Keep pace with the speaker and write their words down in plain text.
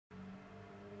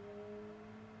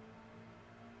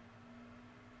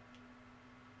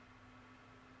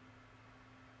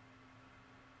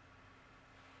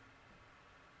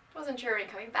Wasn't sure when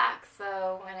coming back,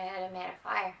 so went ahead and made a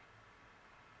fire.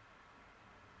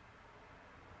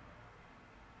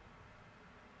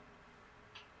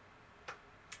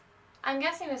 I'm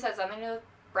guessing this has something to do with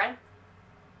Brent.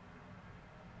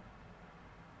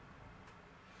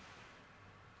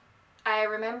 I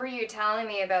remember you telling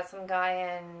me about some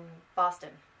guy in Boston.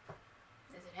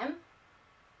 Is it him?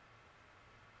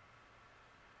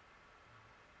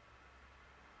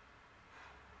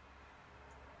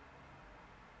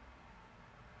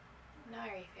 How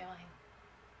are you feeling?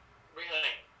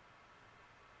 Really?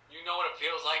 You know what it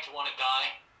feels like to want to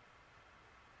die?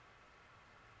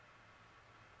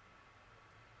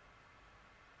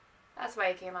 That's why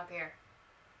you came up here.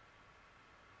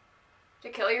 To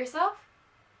kill yourself?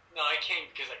 No, I came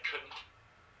because I couldn't.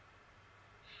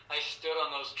 I stood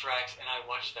on those tracks and I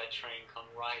watched that train come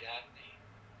right at me.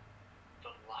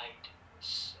 The light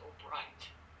was so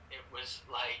bright. It was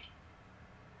like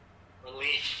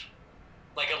relief.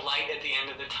 Like a light at the end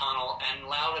of the tunnel, and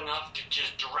loud enough to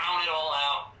just drown it all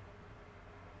out.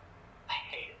 I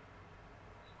hate it.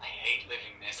 I hate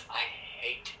living this. I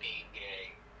hate being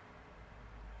gay.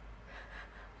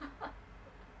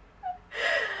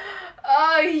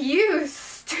 Oh, you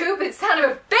stupid son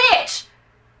of a bitch!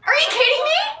 Are you kidding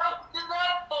me? What is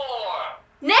that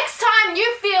for? Next time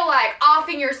you feel like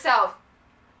offing yourself,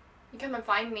 you come and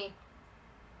find me.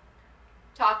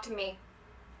 Talk to me.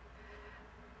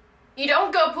 You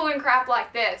don't go pulling crap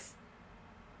like this.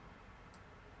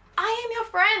 I am your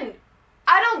friend.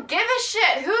 I don't give a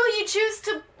shit who you choose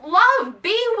to love,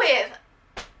 be with.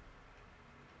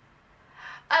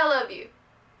 I love you.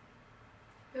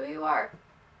 Who you are.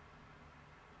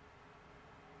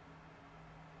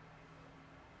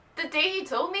 The day you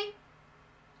told me,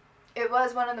 it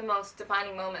was one of the most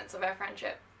defining moments of our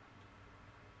friendship.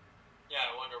 Yeah,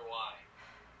 I wonder why.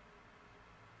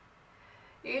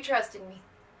 You trusted me.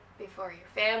 Before your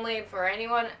family, before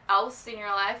anyone else in your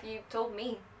life, you told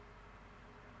me.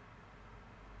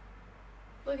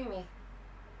 Look at me.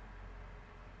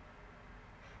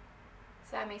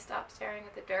 Sammy, stop staring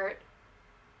at the dirt.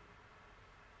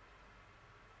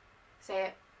 Say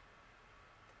it.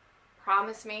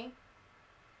 Promise me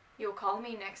you'll call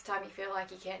me next time you feel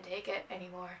like you can't take it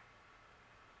anymore.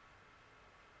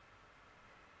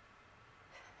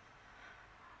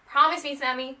 Promise me,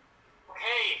 Sammy.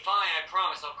 Okay, fine, I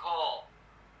promise, I'll call.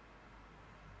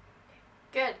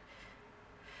 Good.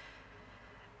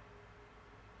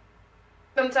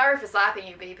 I'm sorry for slapping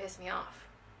you, but you pissed me off.